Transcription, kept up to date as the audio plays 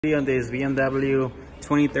On this BMW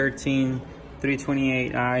 2013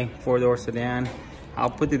 328i four-door sedan. I'll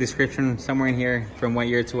put the description somewhere in here from what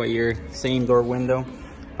year to what year, same door window.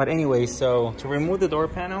 But anyway, so to remove the door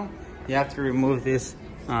panel, you have to remove this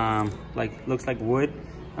looks like wood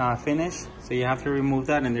finish. So you have to remove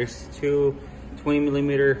that, and there's two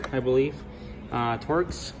 20mm, I believe,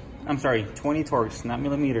 Torx. I'm sorry, 20 Torx, not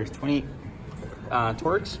millimeters, 20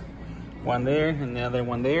 Torx. One there and the other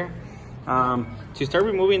one there. To start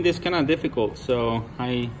removing this kind of difficult, so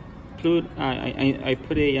I put a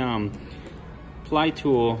ply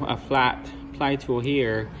tool, a flat ply tool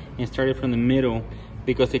here, and started from the middle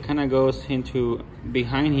because it kind of goes into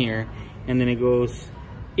behind here and then it goes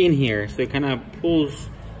in here, so it kind of pulls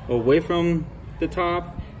away from the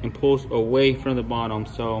top and pulls away from the bottom.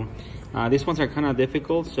 So these ones are kind of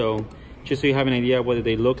difficult, so just so you have an idea what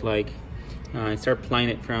they look like, start plying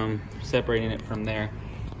it from separating it from there.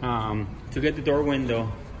 To get the door window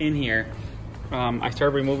in here, I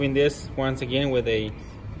started removing this once again with a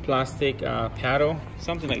plastic paddle,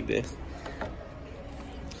 something like this.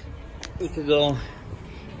 You could go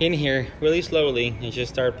in here really slowly and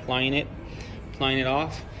just start plying it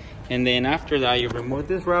off, and then after that you remove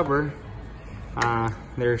this rubber.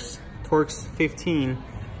 There's Torx 15.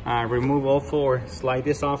 Remove all four, slide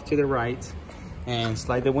this off to the right, and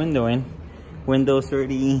slide the window in. Window's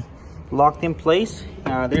already locked in place.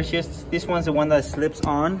 There's just this one's the one that slips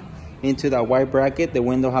on into that white bracket. The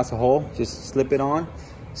window has a hole, just slip it on,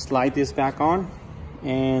 slide this back on,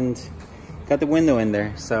 and got the window in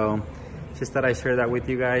there. So just thought I'd share that with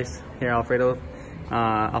you guys. Here, Alfredo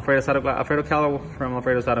Calvo from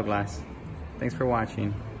Alfredo's Auto Glass. Thanks for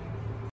watching.